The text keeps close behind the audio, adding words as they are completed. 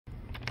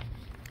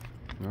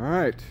All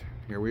right,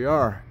 here we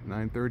are,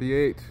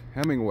 938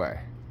 Hemingway.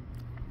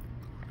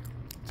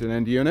 It's an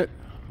end unit,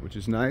 which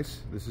is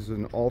nice. This is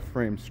an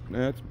all-frame,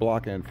 it's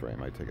block end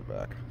frame, I take it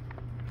back.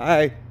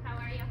 Hi. How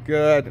are you?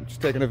 Good, I'm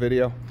just taking a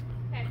video.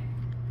 Okay.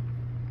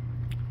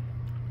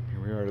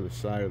 Here we are to the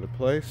side of the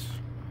place.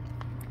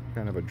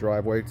 Kind of a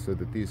driveway so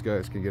that these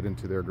guys can get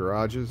into their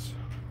garages,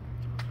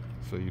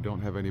 so you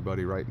don't have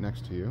anybody right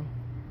next to you.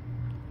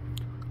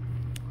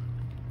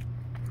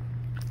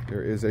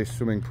 There is a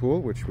swimming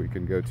pool, which we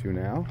can go to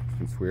now,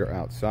 since we are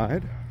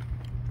outside.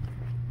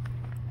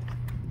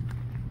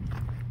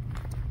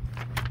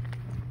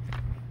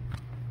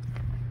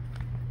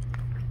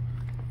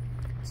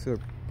 It's a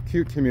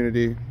cute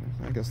community.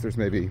 I guess there's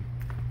maybe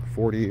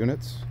 40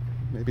 units,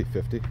 maybe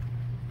 50.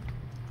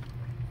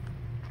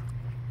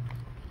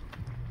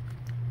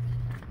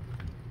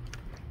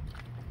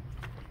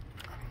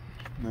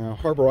 Now,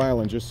 Harbor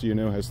Island, just so you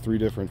know, has 3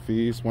 different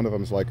fees. One of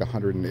them is like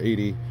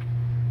 $180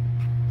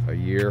 a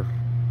year.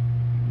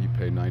 You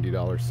pay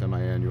 $90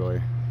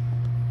 semi-annually.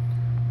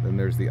 Then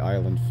there's the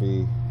island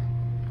fee,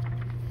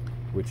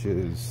 which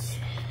is,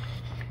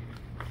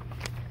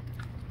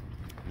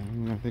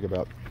 I think,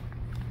 about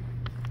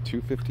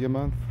 $250 a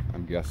month,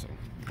 I'm guessing.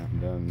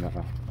 And then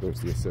there's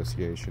the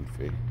association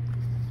fee.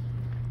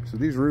 So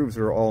these roofs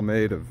are all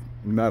made of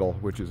metal,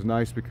 which is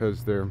nice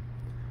because they're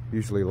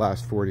usually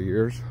last 40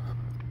 years.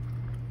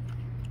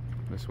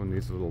 This one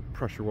needs a little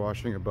pressure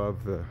washing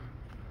above the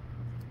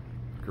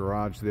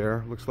garage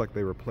there. Looks like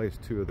they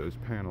replaced 2 of those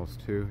panels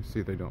too.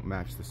 See, they don't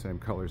match the same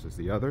colors as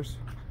the others.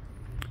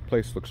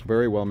 Place looks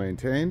very well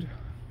maintained,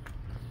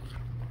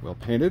 well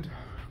painted.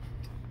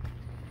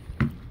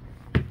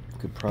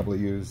 Could probably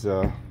use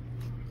a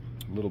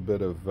little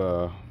bit of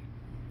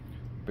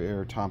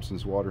Behr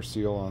Thompson's water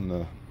seal on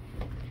the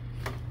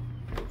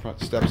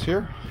front steps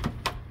here.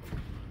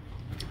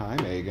 Hi,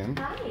 Megan.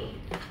 Hi.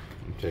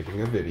 I'm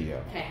taking a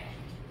video. Okay.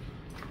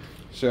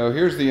 So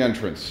here's the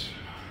entrance.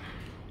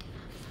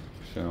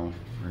 So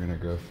we're gonna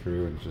go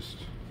through and just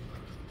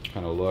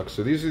kind of look.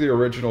 So these are the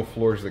original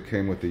floors that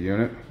came with the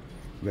unit.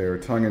 They are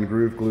tongue and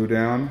groove glue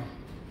down.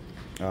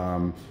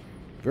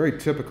 Very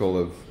typical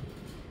of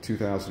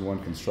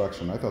 2001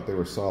 construction. I thought they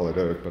were solid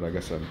oak, but I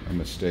guess I'm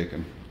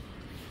mistaken.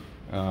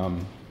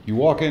 You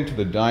walk into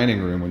the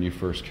dining room when you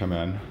first come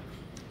in.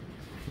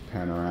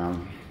 Pan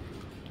around.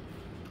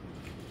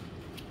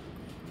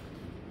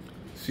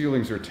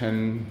 Ceilings are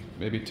 10,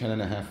 maybe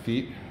 10.5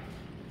 feet.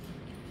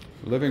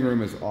 The living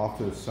room is off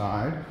to the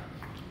side.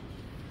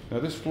 Now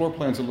this floor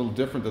plan's a little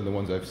different than the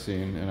ones I've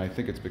seen, and I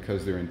think it's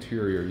because they're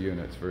interior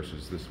units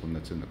versus this one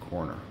that's in the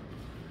corner.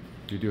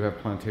 You do have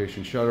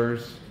plantation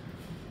shutters.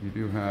 You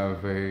do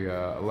have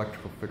a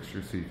electrical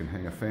fixture so you can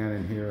hang a fan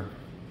in here.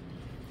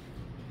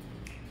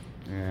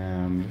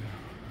 And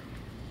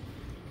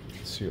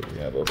let's see what we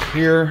have over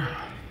here.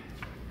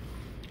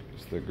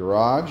 It's the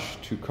garage,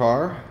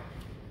 2-car.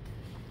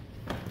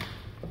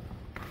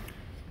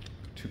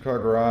 2-car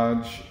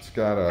garage. It's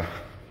got a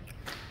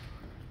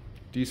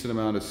decent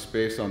amount of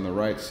space on the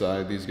right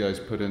side. These guys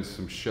put in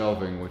some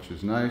shelving, which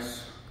is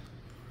nice.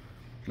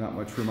 Not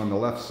much room on the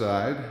left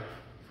side,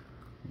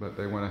 but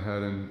they went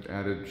ahead and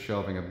added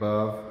shelving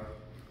above.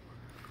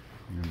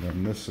 And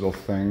then this little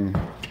thing,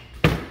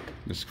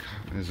 this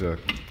is a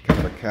kind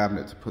of a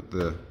cabinet to put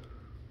the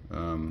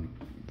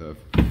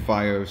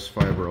FiOS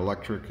fiber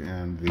electric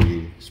and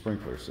the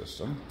sprinkler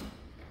system.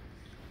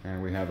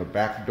 And we have a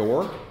back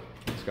door.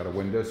 It's got a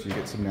window so you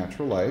get some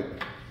natural light.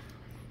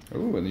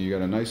 Ooh, and then you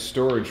got a nice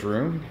storage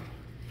room.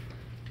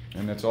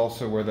 And that's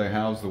also where they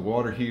house the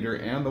water heater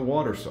and the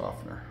water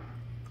softener.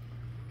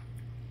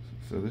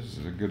 So this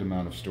is a good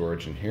amount of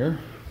storage in here,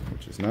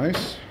 which is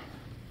nice.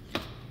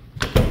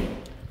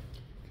 Can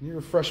you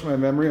refresh my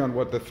memory on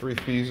what the 3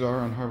 fees are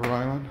on Harbor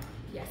Island?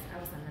 Yes, I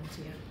will send them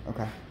to you.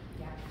 Okay.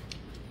 Yeah.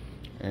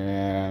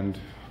 And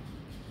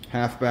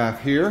half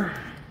bath here.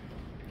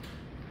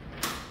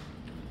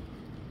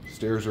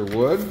 Stairs are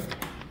wood.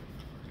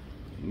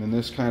 And then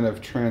this kind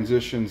of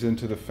transitions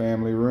into the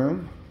family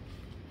room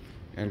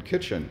and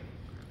kitchen.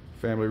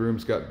 Family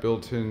room's got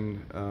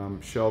built-in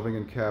shelving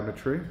and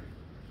cabinetry.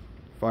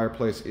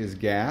 Fireplace is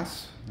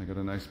gas. I got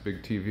a nice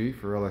big TV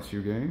for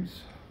LSU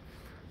games.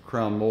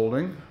 Crown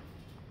molding.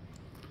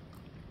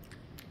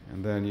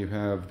 And then you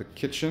have the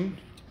kitchen.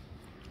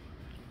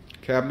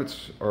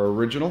 Cabinets are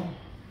original.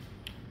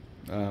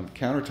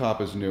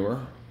 Countertop is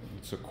newer.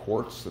 It's a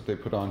quartz that they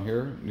put on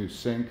here. New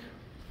sink.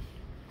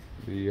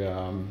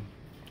 The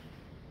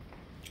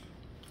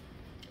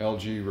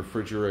LG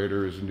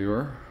refrigerator is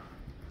newer.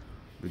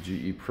 The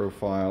GE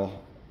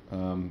Profile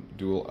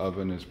dual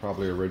oven is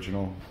probably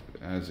original,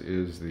 as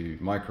is the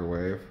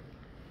microwave.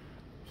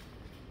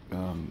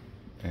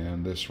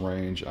 And this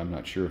range, I'm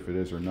not sure if it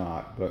is or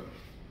not, but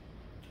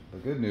the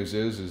good news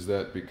is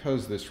that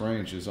because this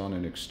range is on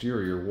an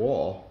exterior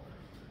wall,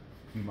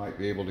 you might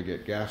be able to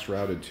get gas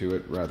routed to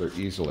it rather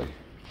easily.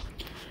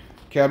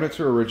 Cabinets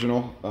are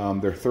original.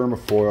 They're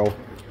thermofoil.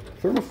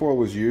 Thermofoil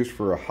was used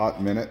for a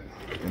hot minute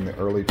in the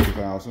early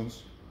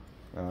 2000s.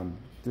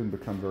 Didn't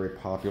become very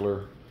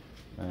popular,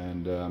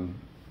 and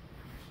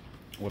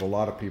what a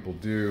lot of people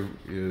do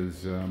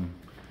is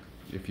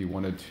if you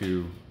wanted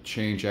to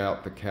change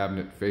out the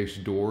cabinet face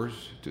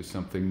doors to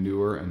something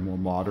newer and more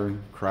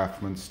modern,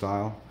 craftsman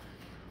style,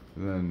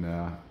 then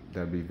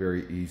that'd be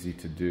very easy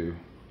to do.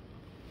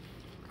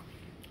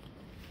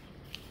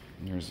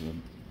 And here's a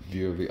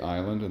view of the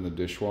island and the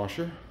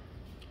dishwasher.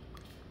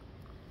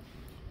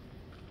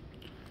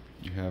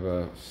 You have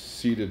a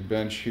seated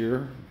bench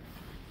here.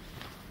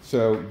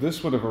 So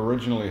this would have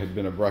originally had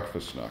been a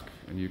breakfast nook,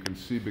 and you can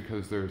see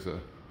because there's a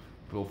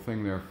little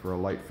thing there for a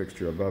light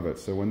fixture above it.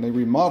 So when they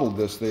remodeled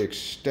this, they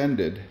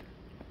extended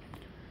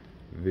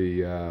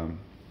the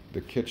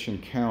kitchen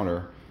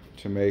counter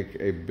to make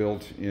a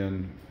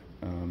built-in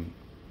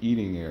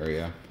eating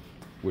area,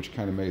 which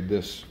kind of made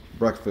this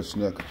breakfast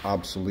nook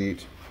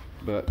obsolete.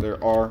 But there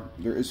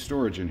is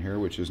storage in here,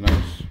 which is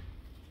nice.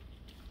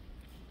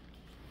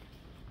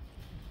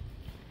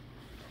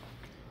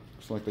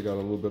 Looks like they got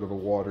a little bit of a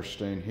water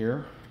stain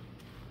here.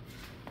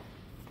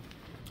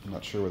 I'm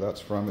not sure where that's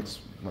from. It's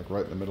like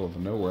right in the middle of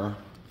nowhere.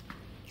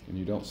 And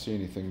you don't see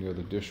anything near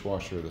the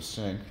dishwasher or the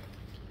sink.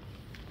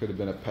 Could have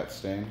been a pet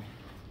stain.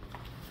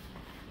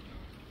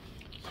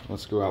 So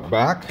let's go out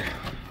back.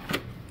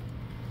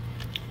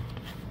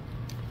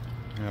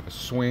 We have a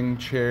swing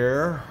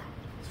chair.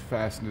 It's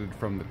fastened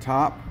from the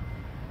top.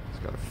 It's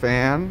got a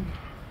fan.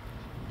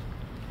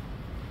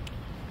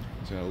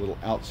 It's got a little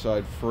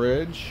outside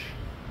fridge.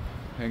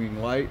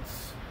 Hanging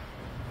lights.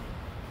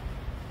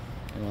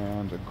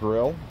 And a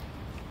grill.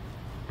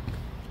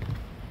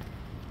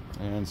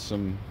 And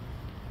some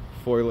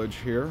foliage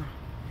here.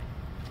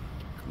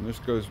 And this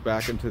goes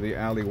back into the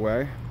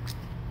alleyway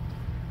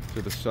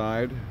to the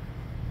side.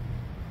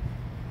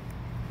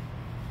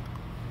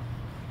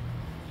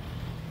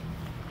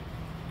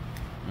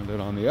 And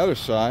then on the other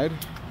side,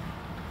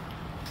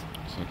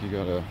 looks like you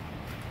got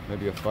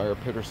maybe a fire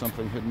pit or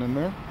something hidden in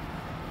there.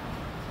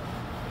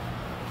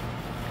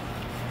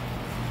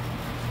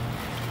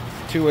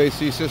 Two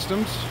AC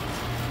systems,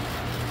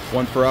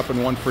 one for up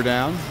and one for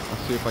down. I'll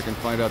see if I can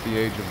find out the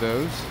age of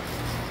those.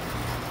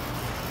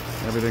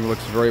 Everything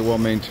looks very well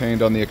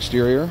maintained on the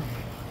exterior.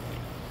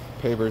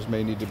 Pavers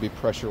may need to be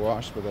pressure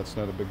washed, but that's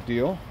not a big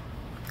deal.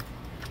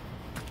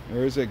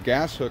 There is a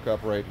gas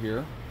hookup right here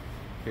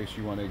in case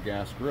you want a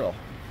gas grill.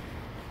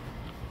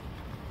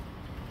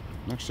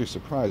 I'm actually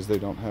surprised they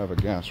don't have a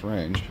gas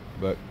range,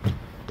 but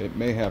it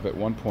may have at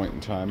one point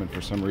in time, and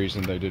for some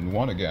reason they didn't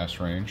want a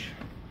gas range.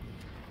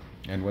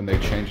 And when they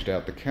changed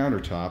out the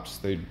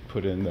countertops, they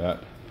put in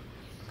that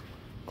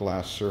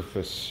glass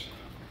surface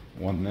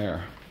one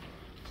there.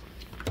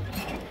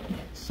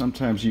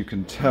 Sometimes you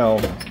can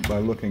tell by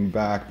looking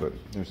back, but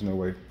there's no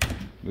way,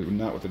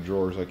 not with the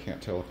drawers, I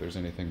can't tell if there's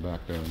anything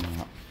back there or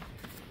not.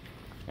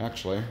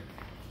 Actually,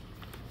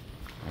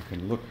 I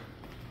can look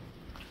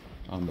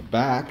on the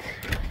back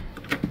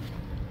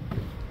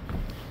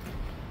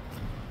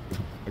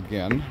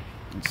again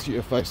and see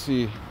if I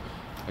see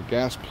a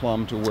gas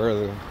plumb to where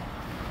the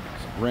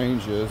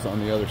range is on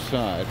the other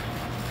side,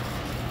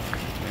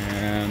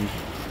 and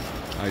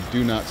I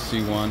do not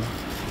see one,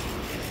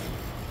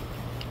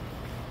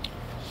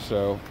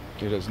 so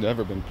it has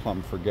never been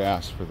plumbed for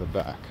gas for the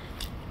back,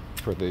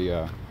 for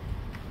the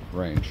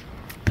range.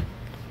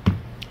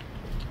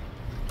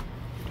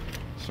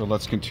 So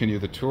let's continue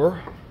the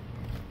tour.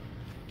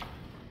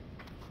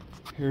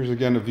 Here's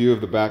again a view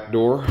of the back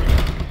door.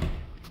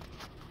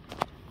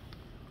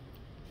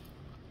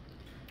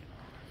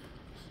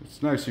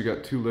 It's nice, you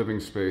got two living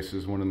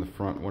spaces, one in the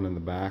front, one in the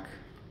back.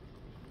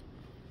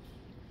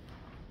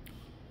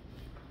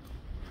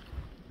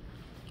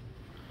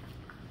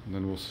 And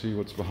then we'll see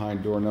what's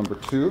behind door number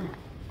 2.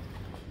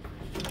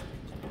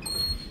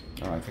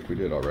 Oh, I think we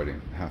did already,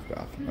 half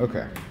bath.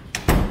 Okay,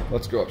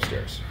 let's go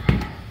upstairs.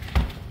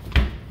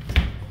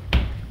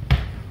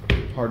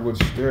 Hardwood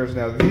stairs.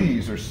 Now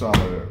these are solid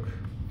oak.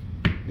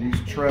 These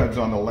treads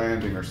on the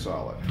landing are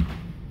solid.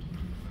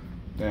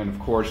 And of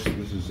course,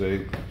 this is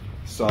a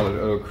solid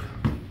oak,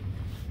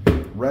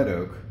 red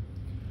oak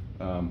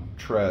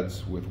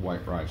treads with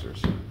white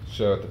risers.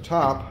 So at the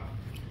top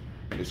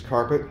is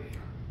carpet,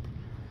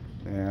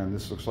 and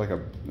this looks like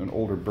an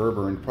older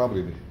Berber, and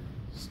probably the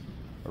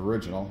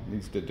original.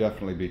 Needs to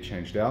definitely be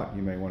changed out.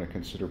 You may want to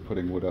consider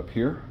putting wood up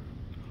here.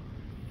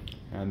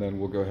 And then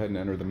we'll go ahead and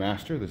enter the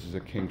master. This is a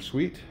king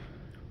suite.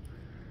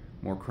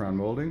 More crown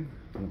molding,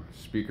 more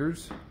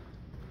speakers,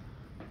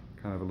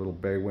 kind of a little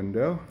bay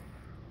window.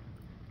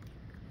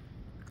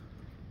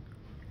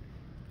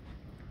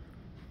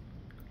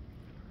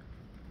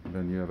 And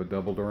then you have a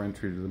double door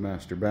entry to the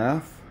master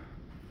bath.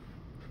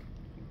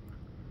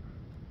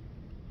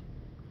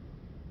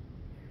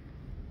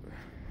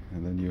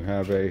 And then you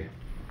have a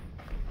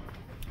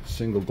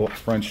single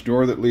French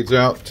door that leads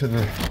out to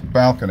the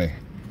balcony.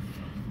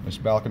 This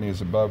balcony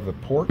is above the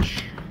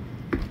porch,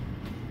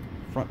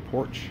 front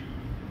porch.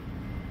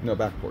 No,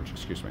 back porch,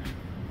 excuse me.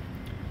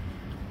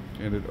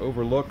 And it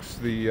overlooks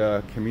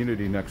the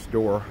community next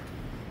door.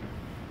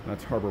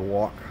 That's Harbor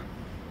Walk,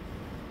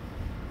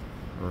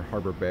 or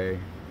Harbor Bay,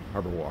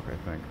 Harbor Walk, I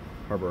think.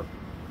 Harbor.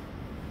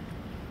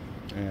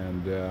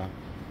 And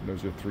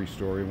Those are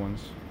 3-story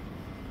ones.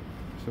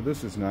 So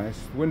this is nice.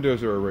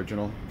 Windows are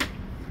original.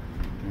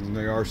 And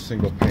they are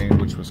single pane,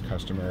 which was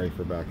customary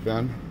for back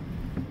then.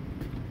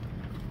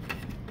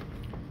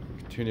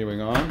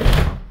 Continuing on.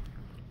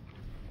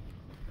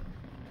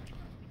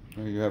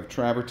 Now you have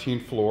travertine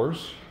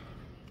floors.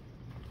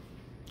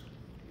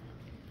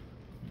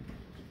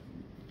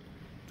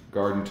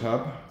 Garden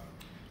tub.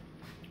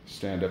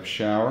 Stand-up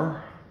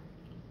shower.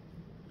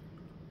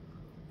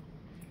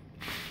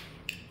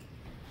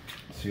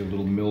 See a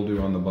little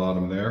mildew on the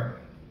bottom there.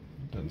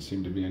 Doesn't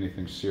seem to be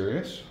anything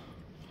serious.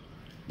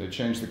 They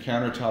changed the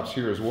countertops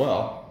here as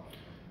well.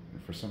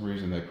 And for some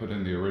reason they put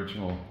in the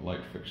original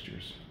light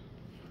fixtures,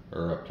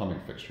 or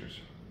plumbing fixtures.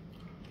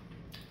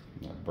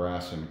 That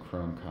brass and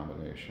chrome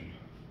combination.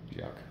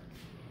 Yuck.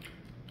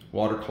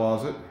 Water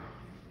closet.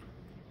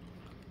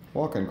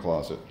 Walk-in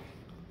closet.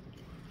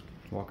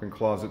 Walk-in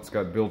closet's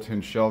got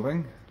built-in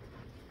shelving.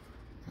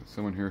 Got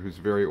someone here who's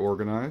very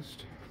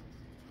organized.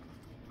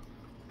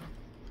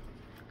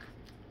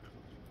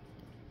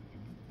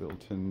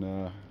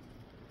 Built-in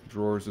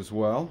drawers as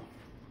well.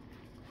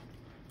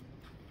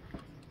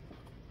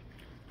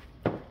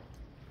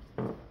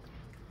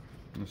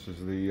 This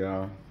is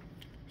the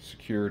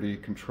security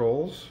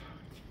controls,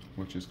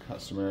 which is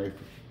customary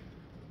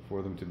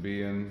for them to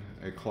be in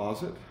a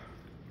closet.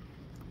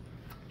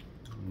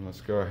 And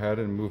let's go ahead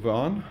and move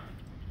on.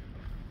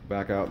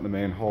 Back out in the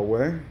main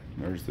hallway.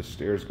 There's the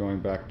stairs going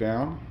back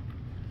down.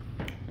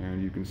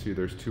 And you can see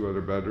there's 2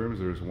 other bedrooms.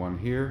 There's one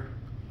here,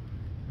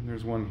 and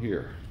there's one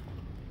here.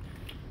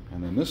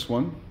 And then this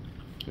one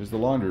is the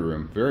laundry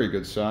room. Very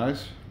good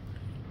size.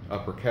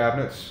 Upper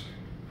cabinets,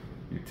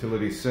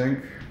 utility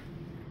sink.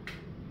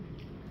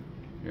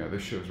 Yeah,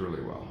 this shows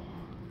really well.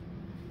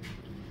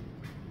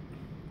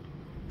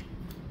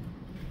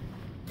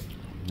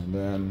 And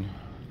then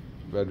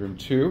bedroom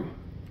 2,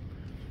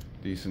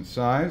 decent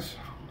size.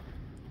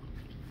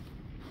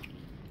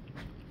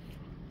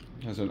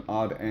 Has an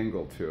odd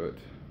angle to it.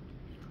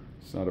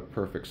 It's not a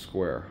perfect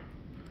square.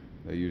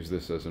 They use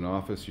this as an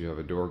office. You have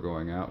a door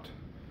going out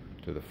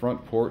to the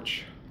front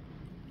porch,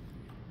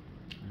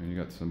 and you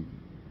got some,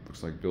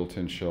 looks like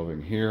built-in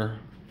shelving here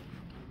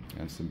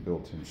and some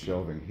built-in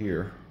shelving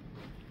here.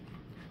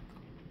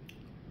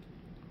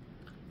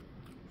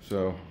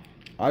 So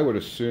I would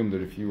assume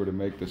that if you were to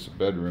make this a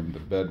bedroom, the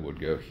bed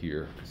would go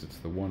here, because it's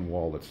the one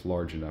wall that's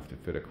large enough to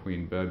fit a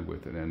queen bed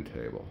with an end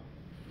table.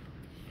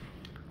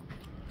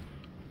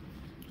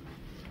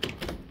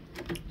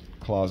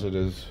 Closet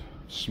is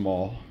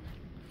small,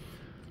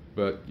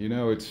 but you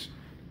know,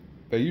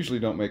 they usually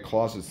don't make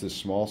closets this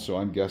small, so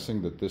I'm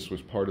guessing that this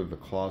was part of the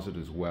closet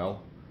as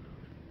well.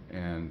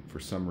 And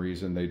for some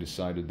reason, they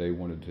decided they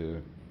wanted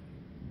to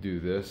do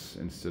this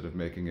instead of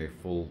making a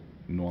full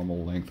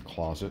normal length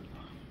closet.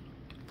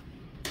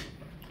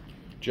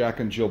 Jack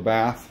and Jill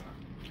bath.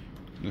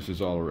 This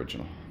is all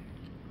original.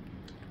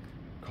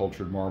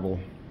 Cultured marble,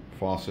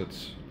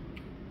 faucets,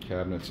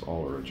 cabinets,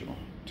 all original.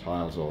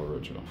 Tiles, all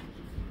original.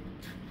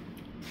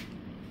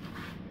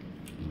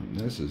 And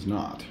this is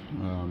not.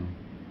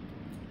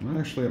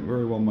 Actually, it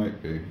very well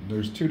might be.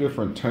 There's 2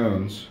 different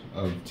tones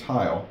of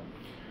tile.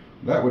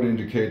 That would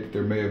indicate that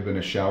there may have been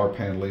a shower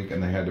pan leak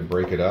and they had to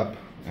break it up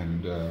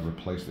and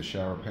replace the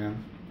shower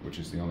pan, which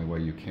is the only way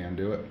you can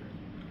do it.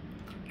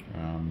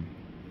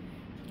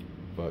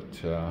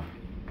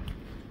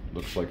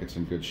 Looks like it's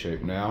in good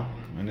shape now.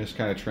 And this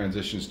kind of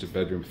transitions to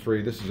bedroom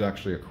 3. This is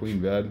actually a queen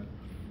bed.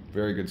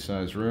 Very good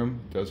sized room.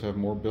 Does have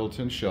more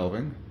built-in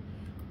shelving.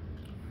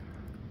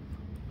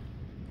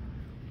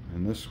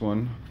 And this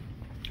one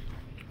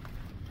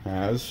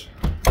has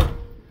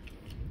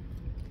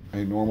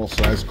a normal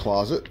sized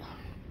closet.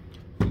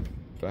 In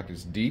fact,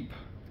 it's deep.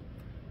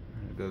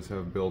 It does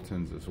have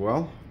built-ins as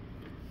well.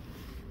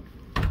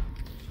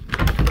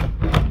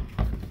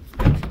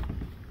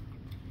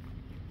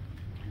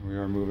 We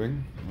are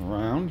moving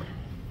around.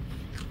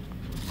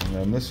 And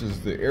then this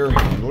is the air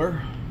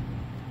handler.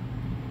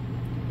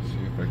 Let's see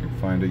if I can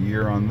find a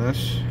year on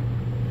this.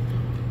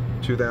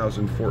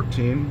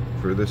 2014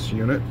 for this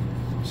unit.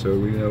 So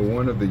we know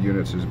one of the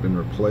units has been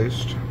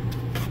replaced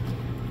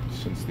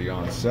since the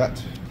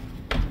onset.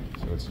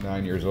 So it's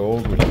 9 years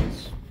old, which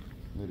is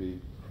maybe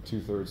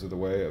 2/3 of the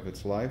way of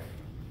its life.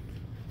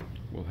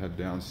 We'll head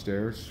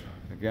downstairs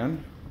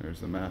again. There's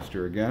the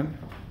master again.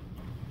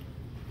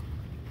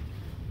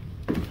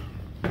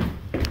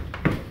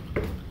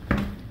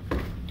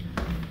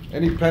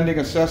 Any pending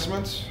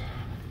assessments?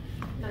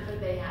 Not that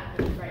they have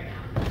right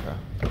now. Okay.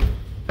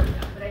 No,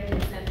 but I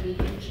did send the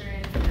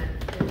insurance and then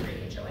the 3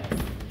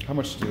 HOAs. How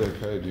much do they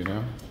pay, do you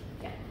know?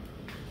 Yeah.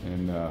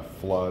 In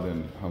flood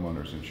and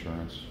homeowners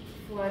insurance?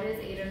 Flood is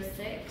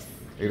 $806.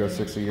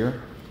 $806 a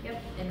year? Yep.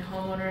 And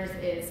homeowners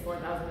is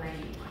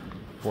 $4,091.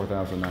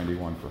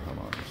 $4,091 for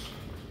homeowners.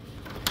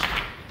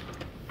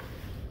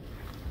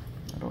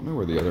 I don't know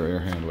where the other air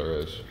handler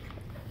is.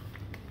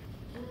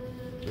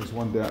 There's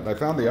one down. I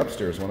found the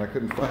upstairs one. I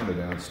couldn't find the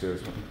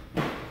downstairs one.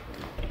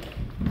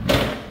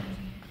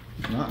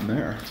 It's not in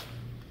there.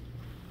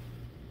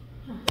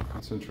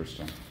 That's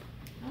interesting.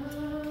 This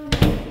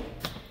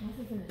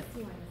is in the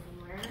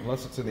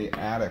Unless it's in the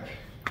attic.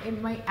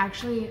 It might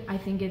actually, I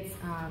think it's,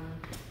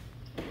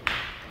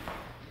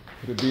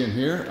 Could it be in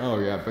here? Oh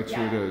yeah, I bet you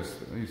it Yeah. is.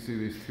 You see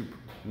these two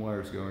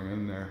wires going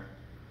in there.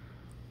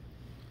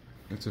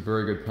 It's a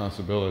very good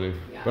possibility.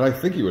 Yeah. But I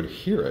think you would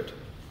hear it.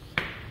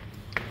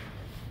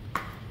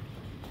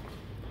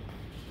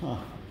 Huh.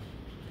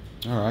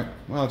 All right.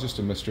 Well, just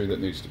a mystery that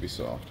needs to be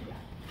solved.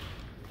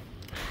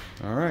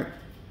 All right.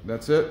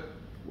 That's it.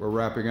 We're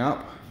wrapping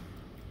up.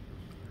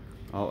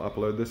 I'll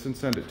upload this and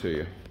send it to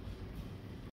you.